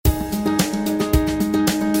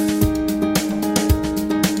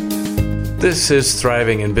This is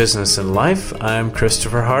Thriving in Business and Life. I'm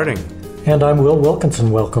Christopher Harding. And I'm Will Wilkinson.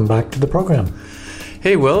 Welcome back to the program.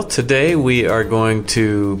 Hey, Will. Today we are going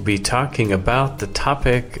to be talking about the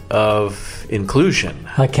topic of inclusion.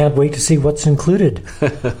 I can't wait to see what's included.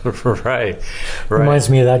 Right. Reminds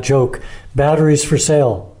me of that joke, batteries for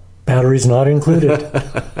sale, batteries not included.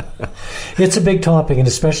 It's a big topic, and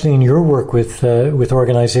especially in your work with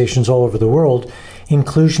organizations all over the world,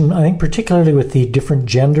 inclusion, I think particularly with the different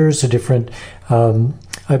genders, the different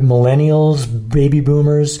millennials, baby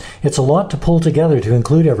boomers, it's a lot to pull together to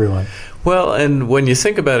include everyone. Well, and when you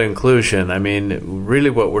think about inclusion, I mean, really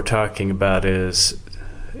what we're talking about is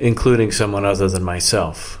including someone other than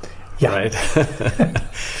myself. Yeah. Right?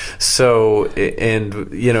 So,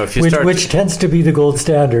 and, you know, if you start... Which tends to be the gold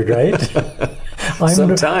standard, right?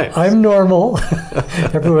 Sometimes. I'm normal.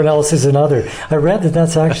 Everyone else is another. I read that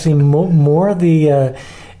that's actually more the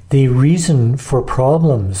reason for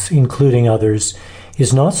problems, including others,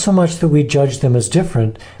 is not so much that we judge them as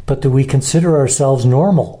different, but that we consider ourselves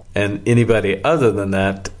normal. And anybody other than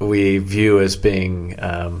that we view as being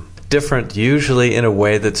different, usually in a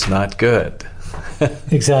way that's not good.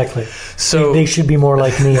 Exactly. So they should be more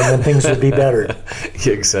like me, and then things would be better.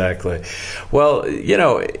 Exactly. Well, you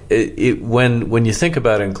know, when you think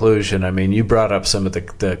about inclusion, I mean, you brought up some of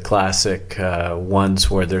the classic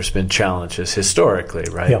ones where there's been challenges historically,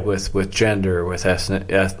 right? Yeah. With gender, with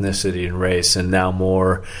ethnicity and race, and now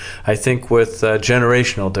more, I think, with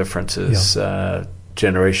generational differences,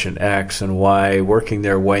 Generation X and Y working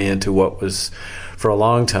their way into what was, for a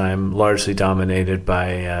long time, largely dominated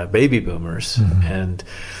by baby boomers. Mm-hmm. And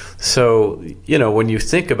so, you know, when you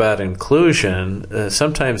think about inclusion,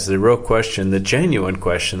 sometimes the real question, the genuine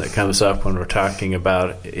question that comes up when we're talking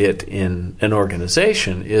about it in an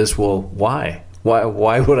organization is, well, why?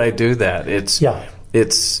 Why would I do that?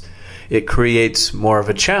 It creates more of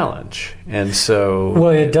a challenge. And so...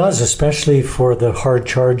 Well, it does, especially for the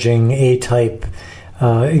hard-charging A-type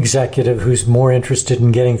executive who's more interested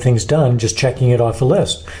in getting things done, just checking it off a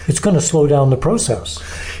list. It's going to slow down the process.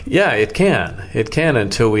 Yeah, it can. It can,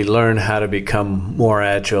 until we learn how to become more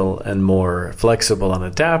agile and more flexible and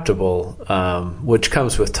adaptable, which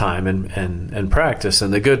comes with time and practice.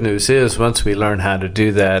 And the good news is, once we learn how to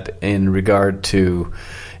do that in regard to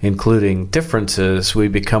including differences, we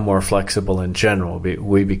become more flexible in general.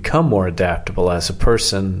 We become more adaptable as a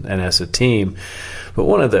person and as a team. But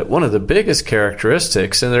one of the biggest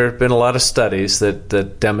characteristics, and there have been a lot of studies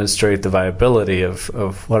that demonstrate the viability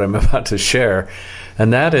of what I'm about to share,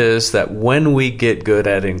 and that is that when we get good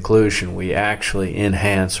at inclusion, we actually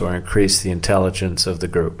enhance or increase the intelligence of the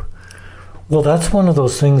group. Well, that's one of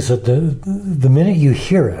those things that the minute you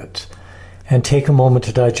hear it and take a moment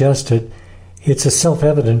to digest it, it's a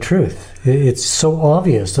self-evident truth. It's so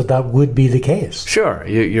obvious that would be the case. Sure.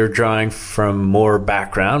 You're drawing from more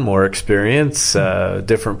background, more experience,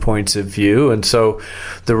 different points of view. And so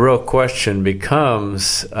the real question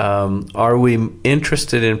becomes, are we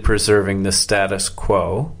interested in preserving the status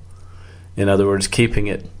quo? In other words, keeping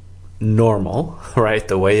it normal, right,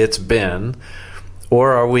 the way it's been?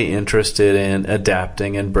 Or are we interested in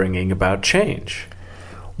adapting and bringing about change?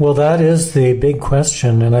 Well, that is the big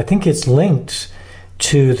question, and I think it's linked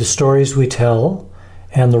to the stories we tell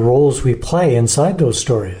and the roles we play inside those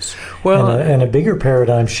stories. Well, and a bigger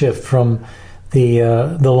paradigm shift from the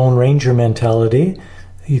Lone Ranger mentality.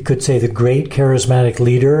 You could say the great charismatic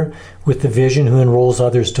leader with the vision who enrolls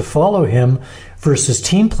others to follow him versus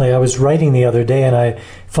team play. I was writing the other day, and I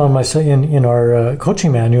found myself in our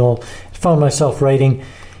coaching manual, found myself writing,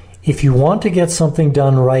 if you want to get something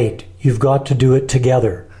done right, you've got to do it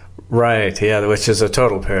together. Right, yeah, which is a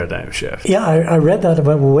total paradigm shift. Yeah, I read that and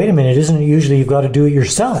went, well, wait a minute, isn't it usually you've got to do it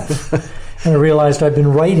yourself? And I realized I've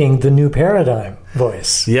been writing the new paradigm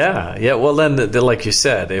voice. Yeah. Well, then, like you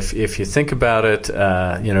said, if you think about it,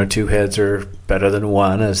 two heads are better than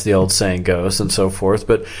one, as the old saying goes, and so forth.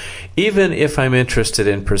 But even if I'm interested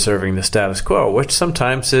in preserving the status quo, which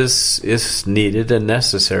sometimes is needed and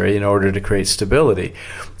necessary in order to create stability,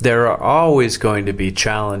 there are always going to be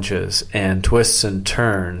challenges and twists and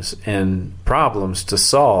turns and problems to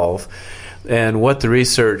solve. And what the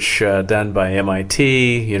research done by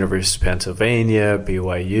MIT, University of Pennsylvania,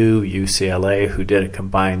 BYU, UCLA, who did a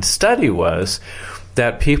combined study, was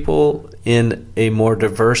that people in a more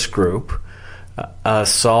diverse group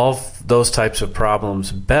solve those types of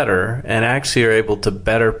problems better and actually are able to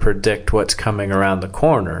better predict what's coming around the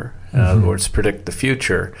corner, in other words, predict the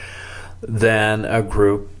future, than a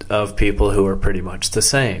group of people who are pretty much the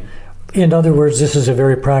same. In other words, this is a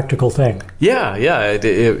very practical thing. Yeah,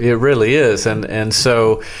 it really is. And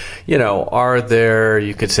so, are there,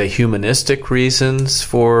 you could say, humanistic reasons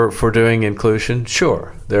for doing inclusion?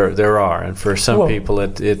 Sure, there are. And for some people,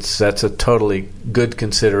 that's a totally good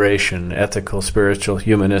consideration, ethical, spiritual,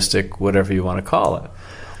 humanistic, whatever you want to call it.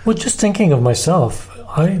 Well, just thinking of myself,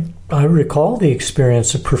 I recall the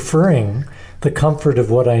experience of preferring the comfort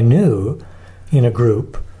of what I knew in a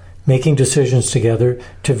group, making decisions together,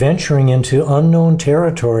 to venturing into unknown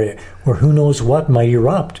territory where who knows what might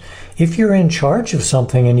erupt. If you're in charge of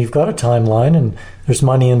something and you've got a timeline and there's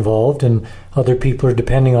money involved and other people are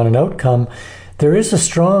depending on an outcome, there is a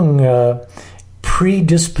strong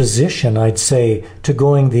predisposition, I'd say, to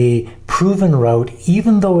going the proven route,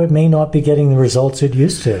 even though it may not be getting the results it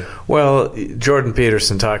used to. Well, Jordan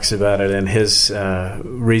Peterson talks about it in his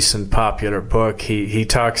recent popular book. He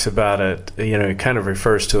talks about it, he kind of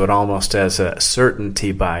refers to it almost as a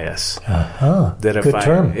certainty bias. That good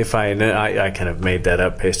term. I kind of made that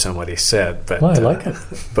up based on what he said. But, I like it.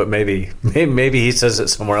 But maybe he says it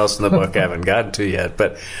somewhere else in the book I haven't gotten to yet.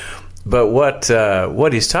 But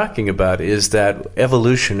what he's talking about is that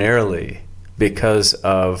evolutionarily, because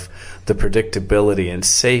of the predictability and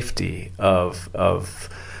safety of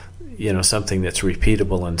something that's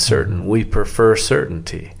repeatable and certain, we prefer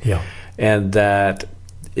certainty. Yeah. And that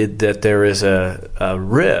there is a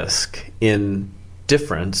risk in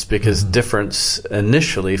difference because difference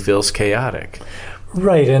initially feels chaotic.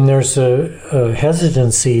 Right, and there's a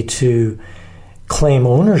hesitancy to claim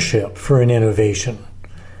ownership for an innovation,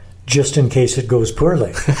 just in case it goes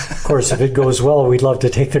poorly. Of course, if it goes well, we'd love to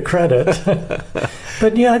take the credit.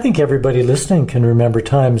 But I think everybody listening can remember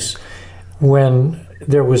times when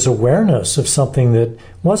there was awareness of something that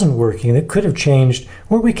wasn't working, that could have changed,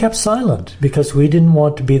 where we kept silent because we didn't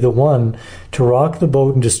want to be the one to rock the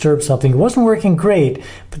boat and disturb something. It wasn't working great,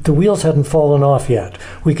 but the wheels hadn't fallen off yet.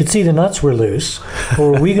 We could see the nuts were loose.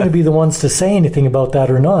 Or were we going to be the ones to say anything about that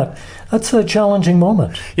or not? That's a challenging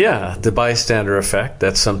moment. Yeah, the bystander effect,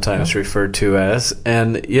 that's sometimes referred to as.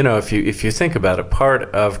 And, if you think about it, part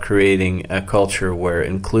of creating a culture where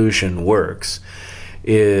inclusion works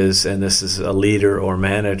is, and this is a leader or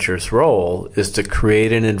manager's role, is to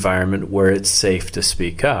create an environment where it's safe to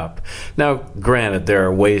speak up. Now, granted, there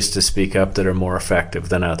are ways to speak up that are more effective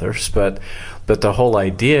than others, but the whole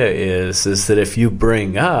idea is that if you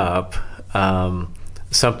bring up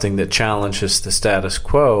something that challenges the status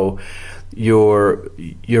quo, you're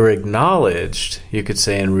acknowledged, you could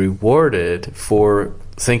say, and rewarded for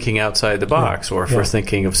thinking outside the box or for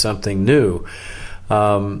thinking of something new.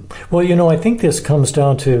 I think this comes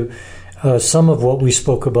down to some of what we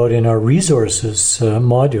spoke about in our resources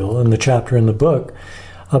module in the chapter in the book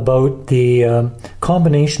about the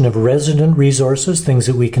combination of resident resources, things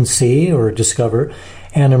that we can see or discover,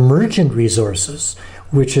 and emergent resources,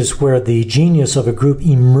 which is where the genius of a group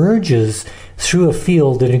emerges through a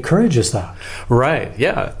field that encourages that. Right.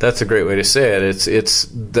 Yeah, that's a great way to say it. It's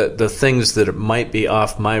the things that might be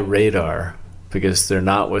off my radar because they're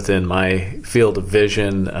not within my field of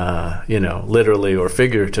vision, literally or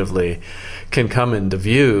figuratively, can come into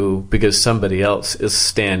view because somebody else is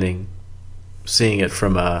seeing it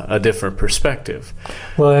from a different perspective.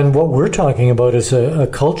 Well, and what we're talking about is a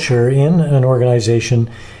culture in an organization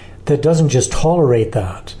that doesn't just tolerate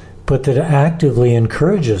that, but that actively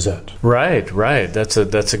encourages it. Right. That's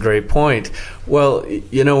a great point. Well,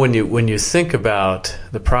 when you think about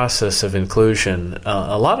the process of inclusion,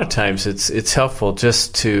 a lot of times it's helpful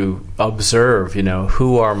just to observe,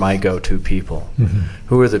 who are my go-to people? Mm-hmm.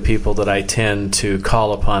 Who are the people that I tend to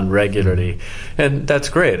call upon regularly? And that's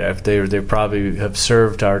great. They probably have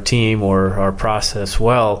served our team or our process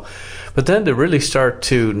well. But then to really start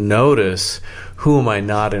to notice, who am I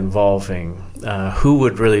not involving? Who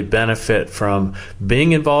would really benefit from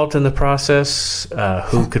being involved in the process?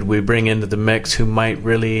 Who could we bring into the mix who might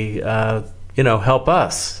really, help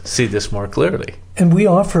us see this more clearly? And we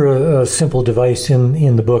offer a simple device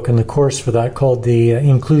in the book and the course for that called the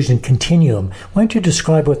Inclusion Continuum. Why don't you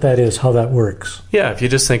describe what that is, how that works? Yeah, if you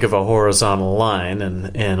just think of a horizontal line,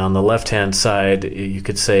 and on the left-hand side, you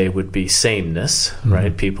could say would be sameness, mm-hmm.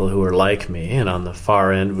 right? People who are like me. And on the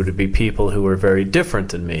far end would be people who are very different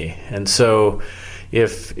than me. And so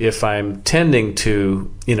if I'm tending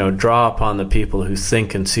to, draw upon the people who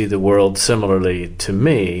think and see the world similarly to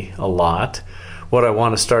me a lot, what I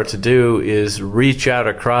want to start to do is reach out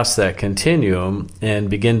across that continuum and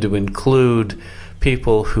begin to include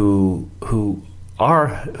people who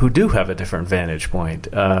do have a different vantage point.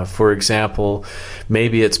 For example,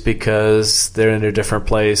 maybe it's because they're in a different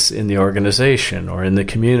place in the organization or in the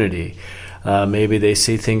community. Maybe they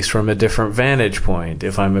see things from a different vantage point.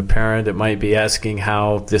 If I'm a parent, it might be asking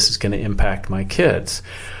how this is going to impact my kids.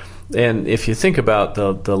 And if you think about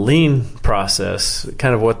the lean process,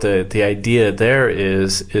 kind of what the idea there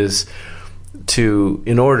is to,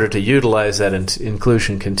 in order to utilize that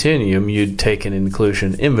inclusion continuum, you'd take an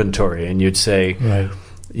inclusion inventory and you'd say, right,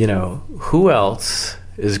 who else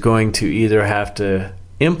is going to either have to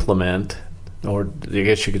implement, or I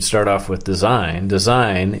guess you could start off with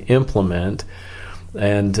design, implement,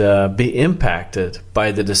 and be impacted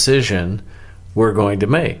by the decision we're going to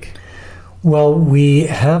make. Well, we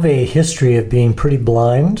have a history of being pretty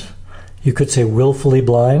blind, you could say willfully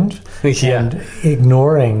blind, and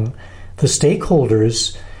ignoring the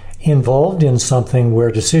stakeholders involved in something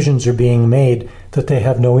where decisions are being made that they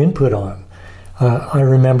have no input on. I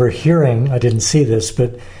remember hearing, I didn't see this,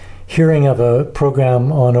 but hearing of a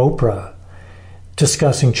program on Oprah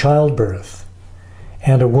discussing childbirth.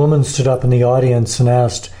 And a woman stood up in the audience and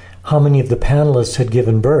asked how many of the panelists had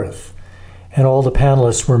given birth. And all the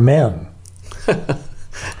panelists were men.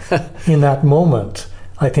 In that moment,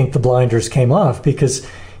 I think the blinders came off, because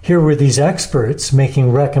here were these experts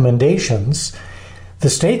making recommendations. The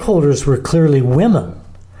stakeholders were clearly women,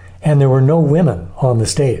 and there were no women on the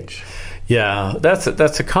stage. Yeah, that's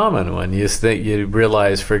a common one. You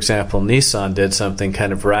realize, for example, Nissan did something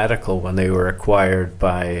kind of radical when they were acquired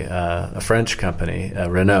by a French company,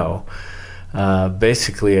 Renault.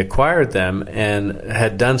 Basically acquired them and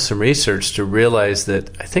had done some research to realize that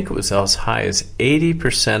I think it was as high as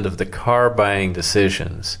 80% of the car buying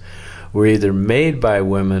decisions were either made by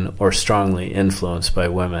women or strongly influenced by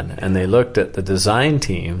women. And they looked at the design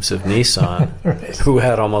teams of Nissan, right, who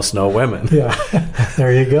had almost no women. Yeah,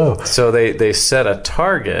 there you go. So they set a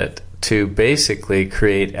target to basically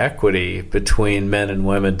create equity between men and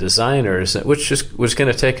women designers, which just was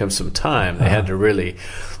going to take them some time. They had to really,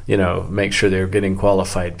 make sure they were getting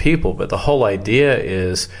qualified people. But the whole idea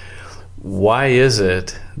is, why is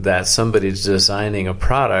it that somebody's designing a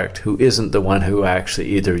product who isn't the one who actually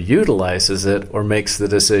either utilizes it or makes the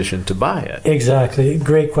decision to buy it? Exactly.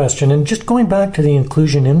 Great question. And just going back to the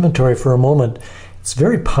inclusion inventory for a moment, it's a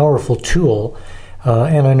very powerful tool.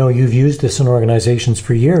 And I know you've used this in organizations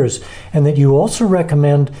for years, and that you also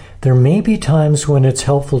recommend there may be times when it's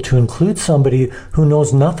helpful to include somebody who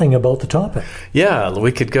knows nothing about the topic. Yeah,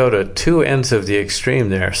 we could go to two ends of the extreme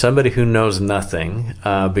there. Somebody who knows nothing,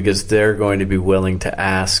 because they're going to be willing to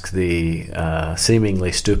ask the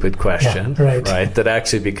seemingly stupid question, right, that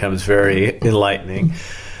actually becomes very enlightening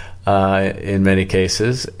in many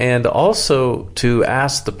cases, and also to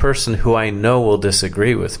ask the person who I know will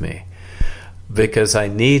disagree with me, because I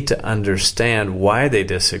need to understand why they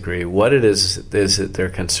disagree, what it is that they're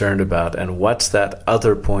concerned about, and what's that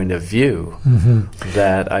other point of view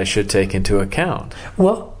that I should take into account.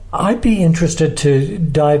 Well, I'd be interested to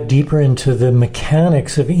dive deeper into the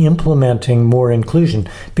mechanics of implementing more inclusion,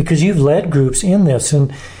 because you've led groups in this.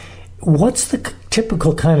 And what's the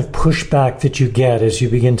typical kind of pushback that you get as you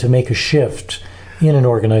begin to make a shift in an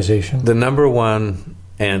organization? The number one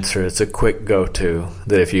answer, it's a quick go-to,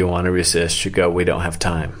 that if you want to resist, you go, we don't have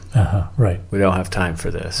time. Right. We don't have time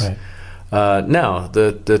for this. Right. Now,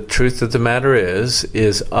 the truth of the matter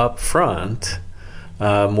is up front,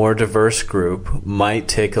 a more diverse group might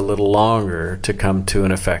take a little longer to come to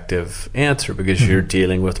an effective answer, because you're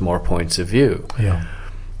dealing with more points of view. Yeah.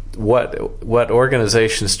 What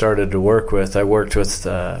organizations started to work with, I worked with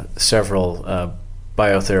several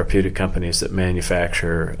biotherapeutic companies that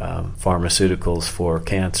manufacture pharmaceuticals for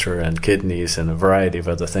cancer and kidneys and a variety of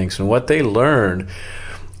other things. And what they learned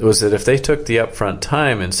was that if they took the upfront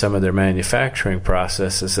time in some of their manufacturing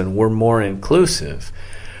processes and were more inclusive,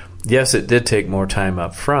 yes, it did take more time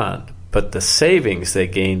up front, but the savings they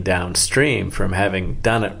gained downstream from having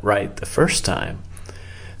done it right the first time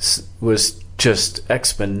was just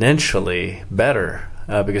exponentially better.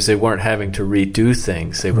 Because they weren't having to redo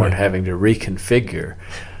things. They weren't having to reconfigure.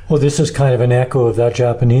 Well, this is kind of an echo of that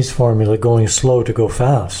Japanese formula, going slow to go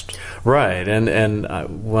fast. Right. And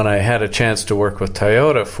when I had a chance to work with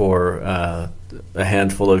Toyota for a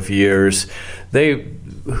handful of years, they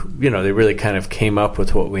really kind of came up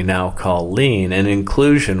with what we now call lean. And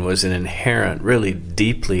inclusion was an inherent, really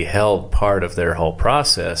deeply held part of their whole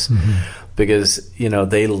process. Because,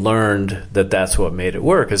 they learned that that's what made it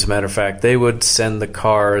work. As a matter of fact, they would send the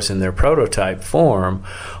cars in their prototype form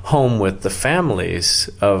home with the families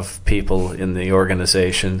of people in the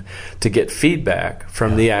organization to get feedback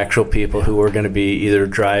from the actual people who were going to be either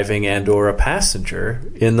driving and or a passenger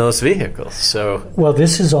in those vehicles. Well,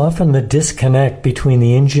 this is often the disconnect between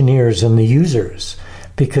the engineers and the users,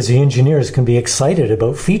 because the engineers can be excited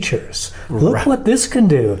about features. Look what this can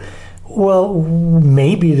do. Well,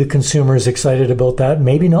 maybe the consumer is excited about that,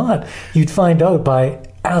 maybe not. You'd find out by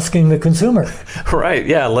asking the consumer. Right,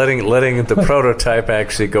 yeah, letting the prototype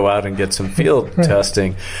actually go out and get some field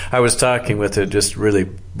testing. I was talking with a just really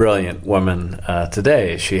brilliant woman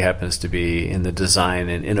today. She happens to be in the design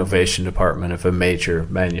and innovation department of a major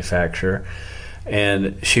manufacturer.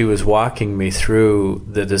 And she was walking me through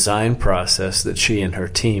the design process that she and her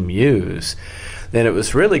team use. And it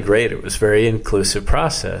was really great. It was a very inclusive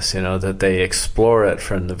process, that they explore it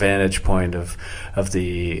from the vantage point of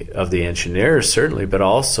the engineers, certainly, but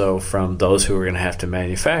also from those who are going to have to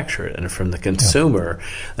manufacture it and from the consumer.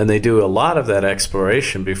 Yeah. And they do a lot of that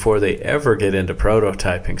exploration before they ever get into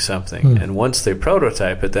prototyping something. And once they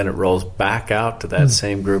prototype it, then it rolls back out to that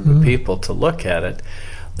same group of people to look at it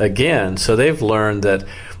again. So they've learned that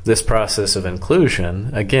this process of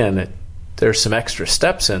inclusion, again, there's some extra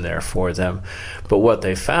steps in there for them. But what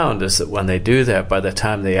they found is that when they do that, by the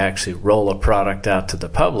time they actually roll a product out to the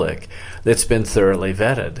public, it's been thoroughly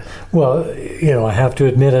vetted. Well, I have to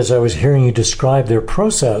admit, as I was hearing you describe their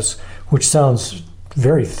process, which sounds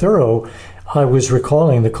very thorough, I was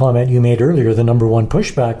recalling the comment you made earlier, the number one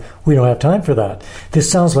pushback, we don't have time for that.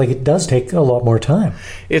 This sounds like it does take a lot more time.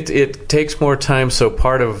 It takes more time, so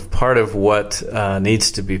part of what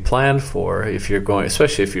needs to be planned for, if you're going,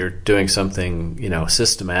 especially if you're doing something,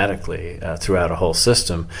 systematically throughout a whole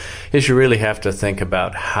system, is you really have to think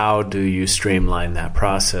about how do you streamline that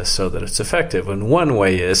process so that it's effective. And one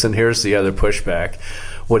way is, and here's the other pushback,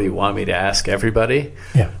 what do you want me to ask everybody?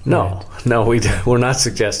 Yeah. No, we're not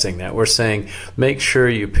suggesting that. We're saying make sure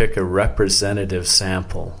you pick a representative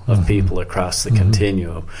sample of people across the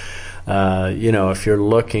continuum. If you're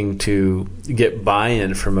looking to get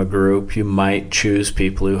buy-in from a group, you might choose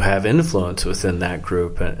people who have influence within that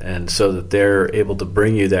group, and so that they're able to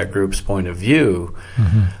bring you that group's point of view.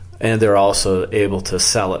 And they're also able to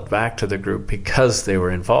sell it back to the group because they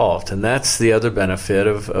were involved. And that's the other benefit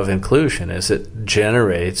of inclusion, is it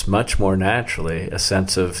generates much more naturally a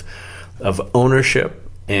sense of ownership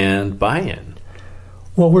and buy-in.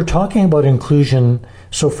 Well, we're talking about inclusion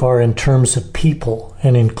so far in terms of people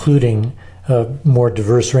and including a more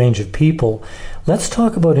diverse range of people. Let's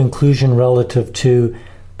talk about inclusion relative to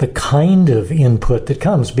the kind of input that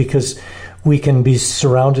comes, because we can be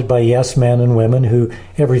surrounded by yes men and women who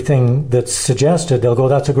everything that's suggested, they'll go,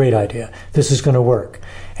 that's a great idea. This is going to work.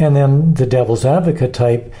 And then the devil's advocate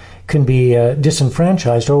type can be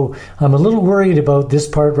disenfranchised. Oh, I'm a little worried about this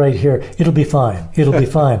part right here. It'll be fine. It'll be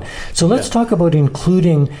fine. So let's talk about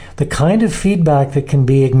including the kind of feedback that can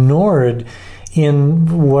be ignored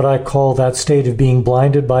in what I call that state of being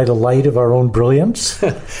blinded by the light of our own brilliance.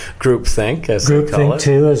 Groupthink, as they call it. Groupthink,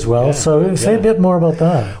 too, as well. Yeah. So say a bit more about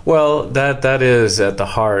that. Well, that is at the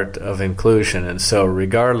heart of inclusion. And so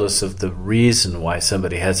regardless of the reason why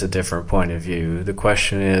somebody has a different point of view, the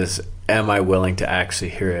question is, am I willing to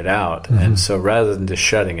actually hear it out? And so rather than just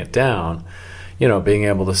shutting it down, being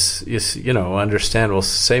able to, understand, well,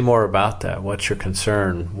 say more about that. What's your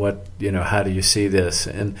concern? How do you see this?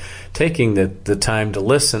 And taking the time to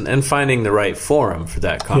listen and finding the right forum for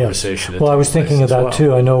that conversation. Yes. Well, I was thinking of that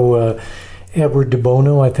too. I know Edward de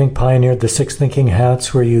Bono, I think, pioneered the Six Thinking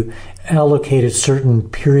Hats, where you allocated certain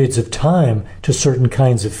periods of time to certain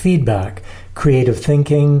kinds of feedback, creative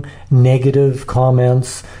thinking, negative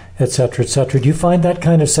comments, etc., etc. Do you find that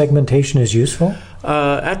kind of segmentation is useful?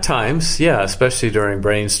 At times, yeah, especially during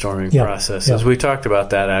brainstorming processes. We talked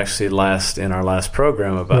about that actually in our last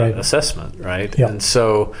program about assessment, right? Yeah. And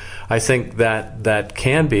so I think that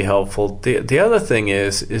can be helpful. The other thing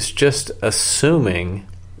is just assuming,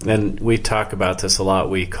 and we talk about this a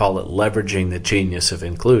lot, we call it leveraging the genius of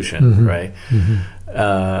inclusion, right?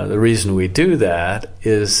 The reason we do that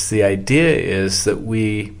is the idea is that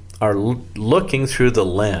we are looking through the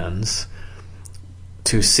lens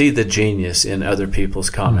to see the genius in other people's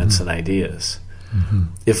comments and ideas.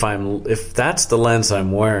 If that's the lens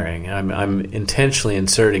I'm wearing, I'm intentionally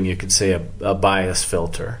inserting, you could say, a bias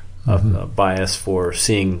filter, a bias for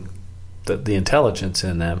seeing the intelligence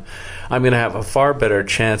in them. I'm going to have a far better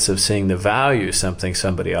chance of seeing the value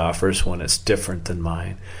somebody offers when it's different than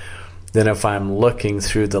mine than if I'm looking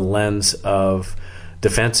through the lens of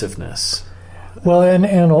defensiveness. Well,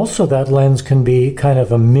 and also that lens can be kind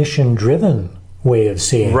of a mission-driven way of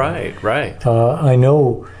seeing. Right. I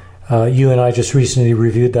know you and I just recently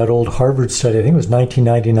reviewed that old Harvard study, I think it was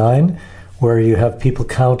 1999, where you have people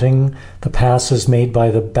counting the passes made by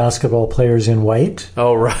the basketball players in white.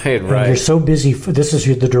 Oh, right. And you're so busy, this is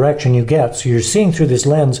the direction you get. So you're seeing through this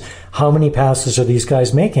lens, how many passes are these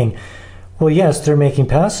guys making? Well, yes, they're making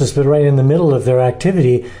passes, but right in the middle of their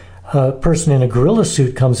activity, a person in a gorilla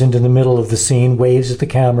suit comes into the middle of the scene, waves at the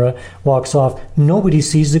camera, walks off. Nobody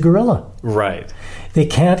sees the gorilla. Right. They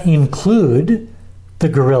can't include the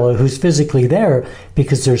gorilla who's physically there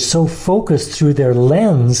because they're so focused through their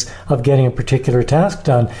lens of getting a particular task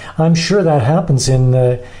done. I'm sure that happens in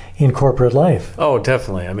corporate life. Oh,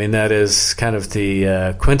 definitely. I mean, that is kind of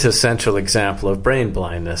the quintessential example of brain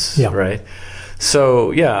blindness, right? So,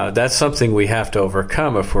 yeah, that's something we have to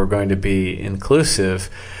overcome if we're going to be inclusive.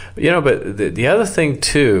 But the other thing,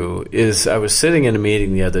 too, is I was sitting in a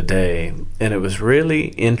meeting the other day, and it was really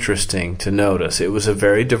interesting to notice. It was a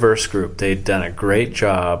very diverse group. They'd done a great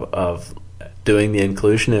job of doing the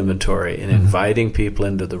inclusion inventory and inviting people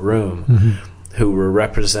into the room who were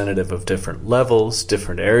representative of different levels,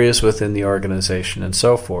 different areas within the organization, and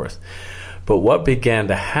so forth. But what began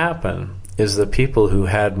to happen is the people who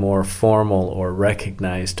had more formal or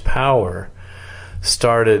recognized power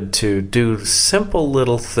started to do simple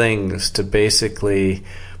little things to basically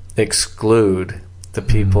exclude the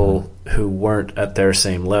people who weren't at their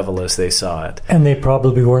same level as they saw it. And they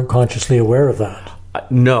probably weren't consciously aware of that.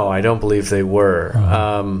 No, I don't believe they were.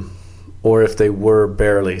 Or if they were,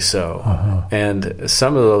 barely so. And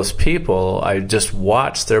some of those people, I just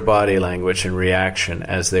watched their body language and reaction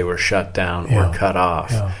as they were shut down or cut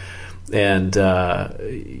off. And,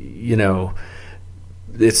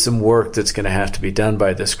 it's some work that's going to have to be done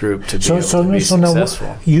by this group to be able to be successful.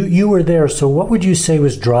 Now, you were there, so what would you say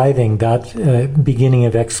was driving that beginning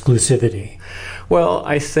of exclusivity? Well,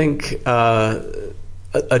 I think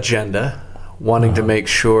agenda, wanting to make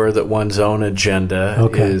sure that one's own agenda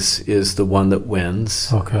is the one that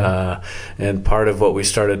wins. And part of what we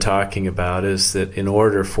started talking about is that in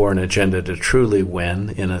order for an agenda to truly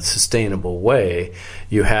win in a sustainable way,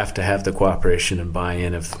 you have to have the cooperation and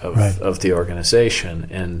buy-in of the organization.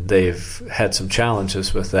 And they've had some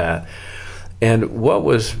challenges with that. And what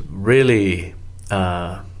was really...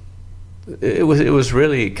 It was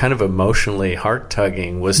really kind of emotionally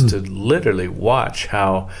heart-tugging was to literally watch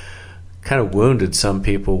how kind of wounded some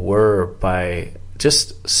people were by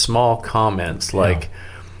just small comments like,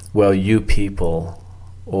 well, you people,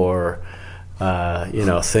 or,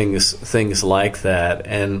 things like that.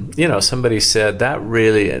 And, somebody said that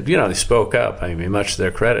really, they spoke up, I mean, much to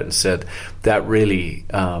their credit, and said, that really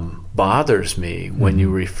bothers me when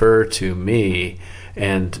you refer to me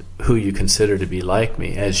and who you consider to be like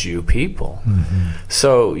me as you people.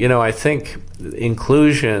 So, I think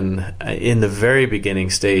inclusion in the very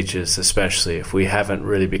beginning stages, especially if we haven't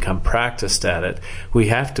really become practiced at it, we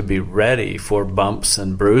have to be ready for bumps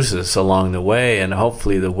and bruises along the way, and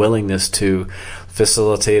hopefully the willingness to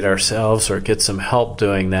facilitate ourselves or get some help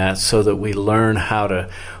doing that so that we learn how to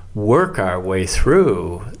work our way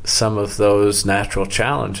through some of those natural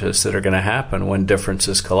challenges that are going to happen when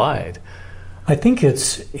differences collide. I think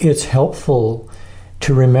it's helpful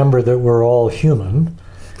to remember that we're all human.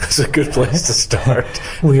 That's a good place to start.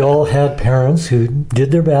 We all had parents who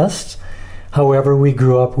did their best. However, we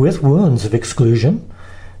grew up with wounds of exclusion.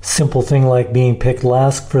 Simple thing like being picked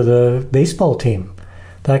last for the baseball team.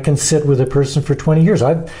 That can sit with a person for 20 years.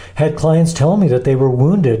 I've had clients tell me that they were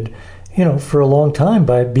wounded, for a long time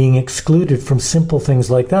by being excluded from simple things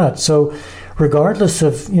like that. So regardless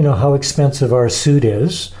of, how expensive our suit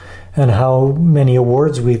is, and how many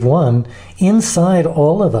awards we've won, inside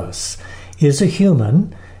all of us is a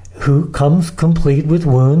human who comes complete with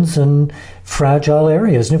wounds and fragile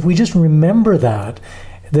areas. And if we just remember that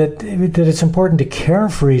it's important to care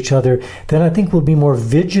for each other, then I think we'll be more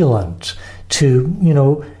vigilant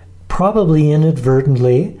to, probably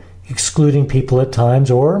inadvertently excluding people at times,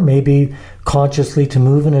 or maybe consciously to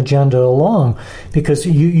move an agenda along. Because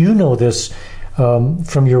you know this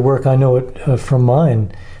from your work, I know it from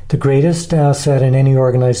mine. The greatest asset in any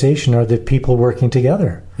organization are the people working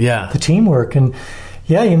together. The teamwork. And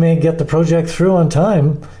you may get the project through on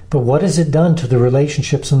time, but what has it done to the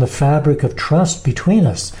relationships and the fabric of trust between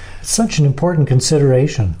us? It's such an important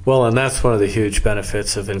consideration. Well, and that's one of the huge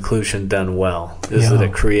benefits of inclusion done well, is that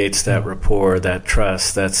it creates that rapport, that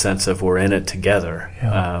trust, that sense of we're in it together.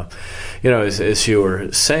 As you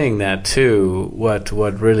were saying that too, what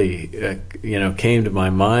really came to my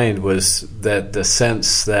mind was that the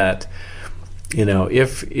sense that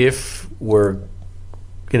if we're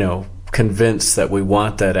convinced that we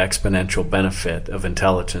want that exponential benefit of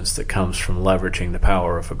intelligence that comes from leveraging the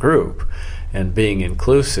power of a group and being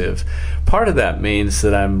inclusive, part of that means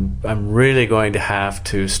that I'm really going to have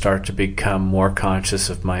to start to become more conscious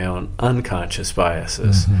of my own unconscious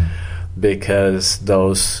biases. Because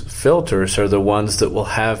those filters are the ones that will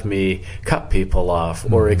have me cut people off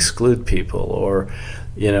or exclude people or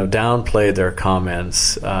downplay their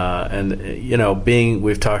comments, and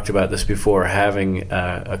we've talked about this before, having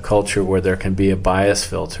a culture where there can be a bias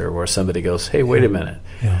filter where somebody goes, hey, wait a minute,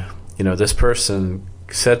 this person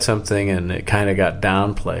said something and it kind of got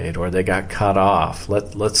downplayed, or they got cut off.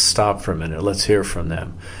 Let's stop for a minute. Let's hear from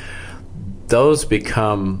them. Those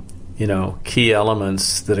become key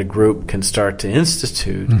elements that a group can start to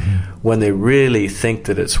institute when they really think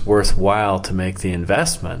that it's worthwhile to make the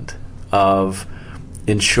investment of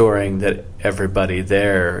ensuring that everybody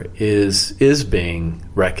there is being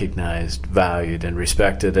recognized, valued, and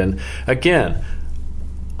respected. And again,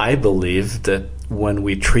 I believe that when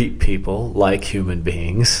we treat people like human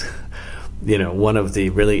beings, one of the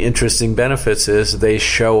really interesting benefits is they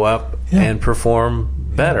show up and perform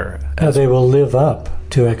better. They will live up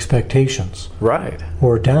to expectations. Right.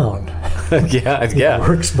 Or down. Yeah. It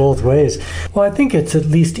works both ways. Well, I think it's at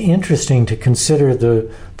least interesting to consider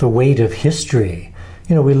the weight of history.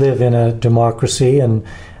 We live in a democracy and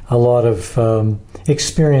a lot of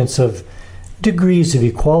experience of degrees of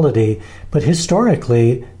equality, but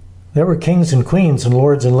historically there were kings and queens and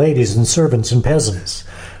lords and ladies and servants and peasants.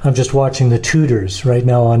 I'm just watching The Tudors right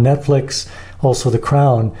now on Netflix, also The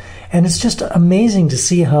Crown, and it's just amazing to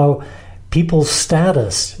see how people's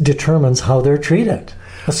status determines how they're treated.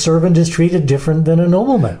 A servant is treated different than a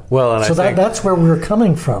nobleman. Well, and so that's where we're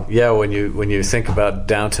coming from. Yeah, when you think about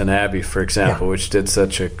Downton Abbey, for example, which did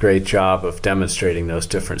such a great job of demonstrating those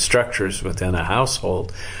different structures within a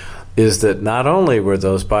household, is that not only were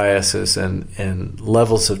those biases and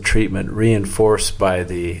levels of treatment reinforced by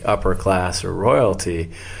the upper class or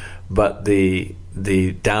royalty, but the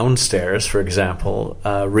downstairs, for example,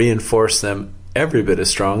 reinforced them every bit as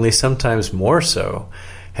strongly, sometimes more so,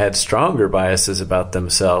 had stronger biases about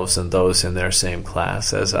themselves and those in their same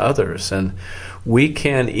class as others. And we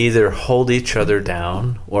can either hold each other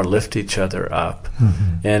down or lift each other up.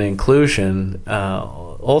 And inclusion,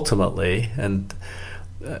 ultimately, and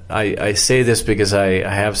I say this because I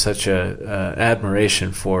have such a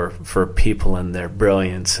admiration for people and their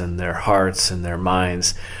brilliance and their hearts and their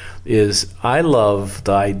minds, is I love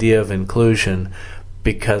the idea of inclusion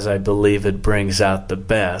because I believe it brings out the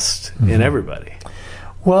best in everybody.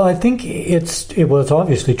 Well, I think it's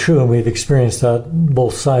obviously true, and we've experienced that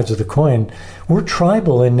both sides of the coin. We're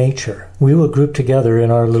tribal in nature. We will group together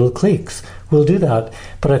in our little cliques. We'll do that.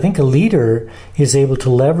 But I think a leader is able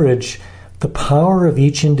to leverage the power of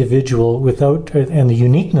each individual and the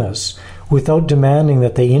uniqueness without demanding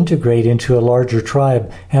that they integrate into a larger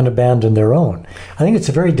tribe and abandon their own. I think it's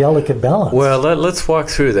a very delicate balance. Well, let's walk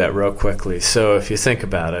through that real quickly. So if you think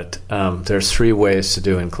about it, there's 3 ways to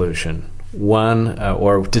do inclusion. One,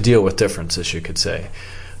 or to deal with differences, you could say.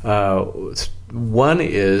 One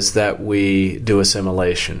is that we do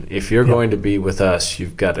assimilation. If you're going to be with us,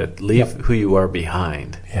 you've got to leave who you are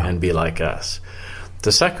behind and be like us.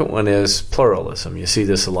 The second one is pluralism. You see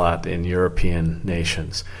this a lot in European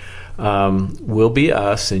nations. We'll be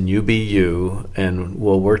us and you be you, and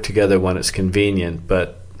we'll work together when it's convenient,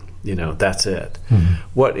 but that's it.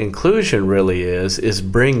 What inclusion really is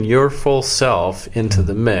bring your full self into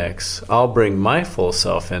the mix. I'll bring my full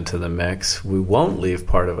self into the mix. We won't leave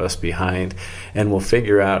part of us behind, and we'll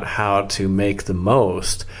figure out how to make the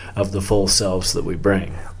most of the full selves that we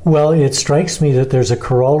bring. Well, it strikes me that there's a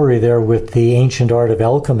corollary there with the ancient art of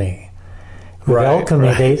alchemy. With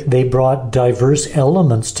alchemy, they brought diverse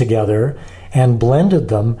elements together and blended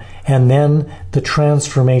them, and then the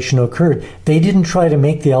transformation occurred. They didn't try to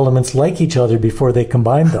make the elements like each other before they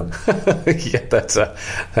combined them. Yeah, that's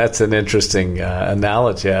an interesting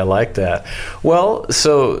analogy. I like that. Well,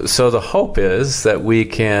 so the hope is that we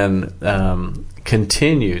can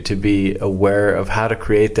continue to be aware of how to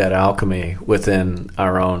create that alchemy within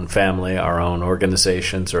our own family, our own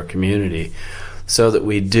organizations or community, so that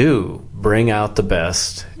we do bring out the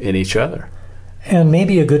best in each other. And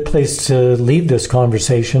maybe a good place to leave this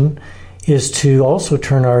conversation is to also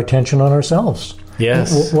turn our attention on ourselves.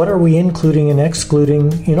 Yes. What are we including and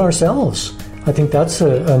excluding in ourselves? I think that's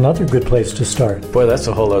another good place to start. Boy, that's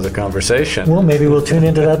a whole other conversation. Well, maybe we'll tune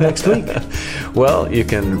into that next week. Well, you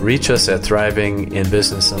can reach us at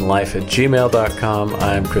thrivinginbusinessandlife@gmail.com.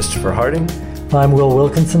 I'm Christopher Harding. I'm Will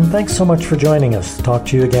Wilkinson. Thanks so much for joining us. Talk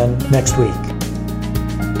to you again next week.